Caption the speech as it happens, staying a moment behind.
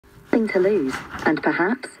Nothing to lose, and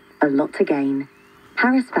perhaps a lot to gain.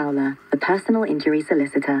 Harris Fowler, the personal injury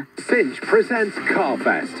solicitor. Cinch presents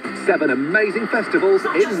Carfest. 7 amazing festivals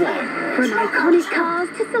in one. From iconic cars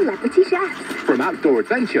to celebrity chefs. From outdoor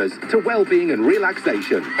adventures to well-being and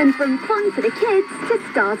relaxation. And from fun for the kids to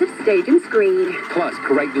stars of stage and screen. Plus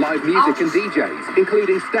great live music and DJs,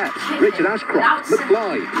 including Steps, Richard Ashcroft,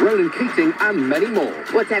 McFly, Ronan Keating and many more.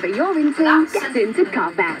 Whatever you're into, get into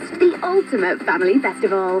Carfest, the ultimate family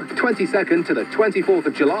festival. 22nd to the 24th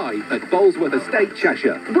of July at Bolesworth Estate,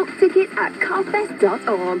 Cheshire. Book tickets at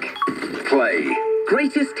carfest.org. Play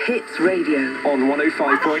Greatest Hits Radio on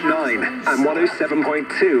 105.9 and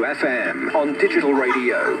 107.2 FM, on digital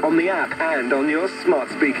radio, on the app and on your smart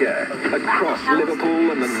speaker, across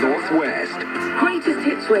Liverpool and the North West. Greatest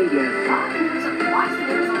Hits Radio.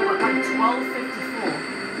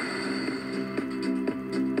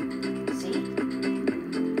 See?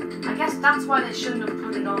 I guess that's why they shouldn't have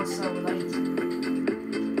put it on so late.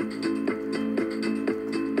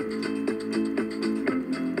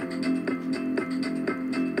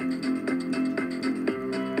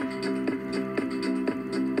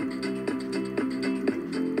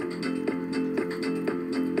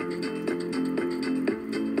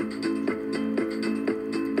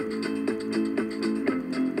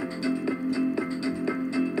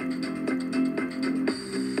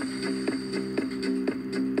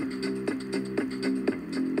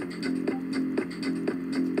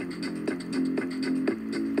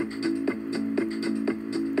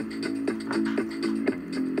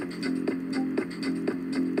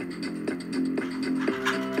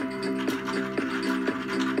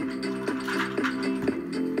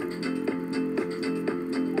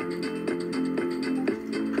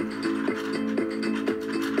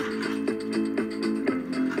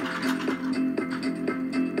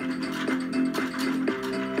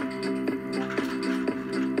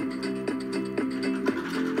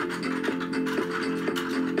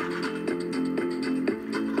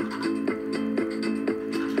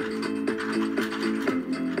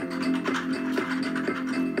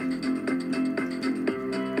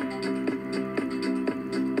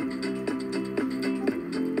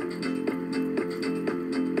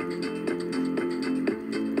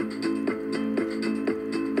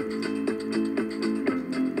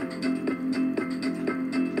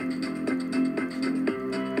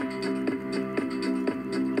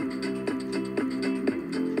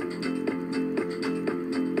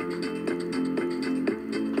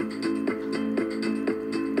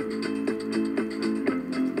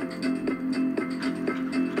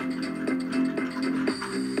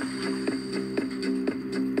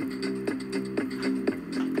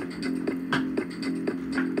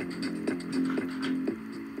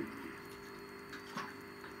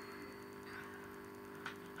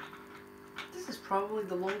 Probably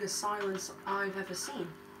the longest silence I've ever seen.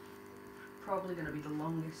 Probably going to be the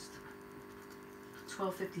longest.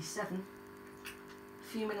 12:57.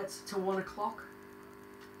 A few minutes to 1 o'clock.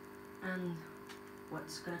 And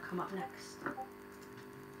what's going to come up next?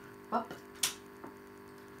 Up.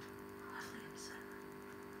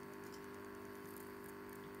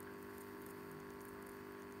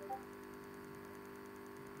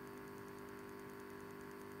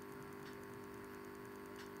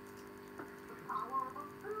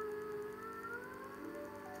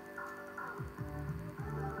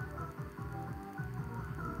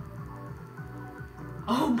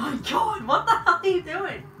 Oh my god, what the hell are you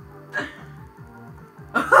doing?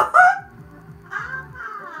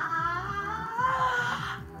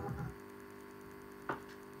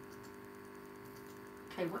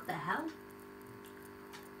 Okay, what the hell?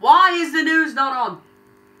 Why is the news not on?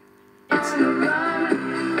 It's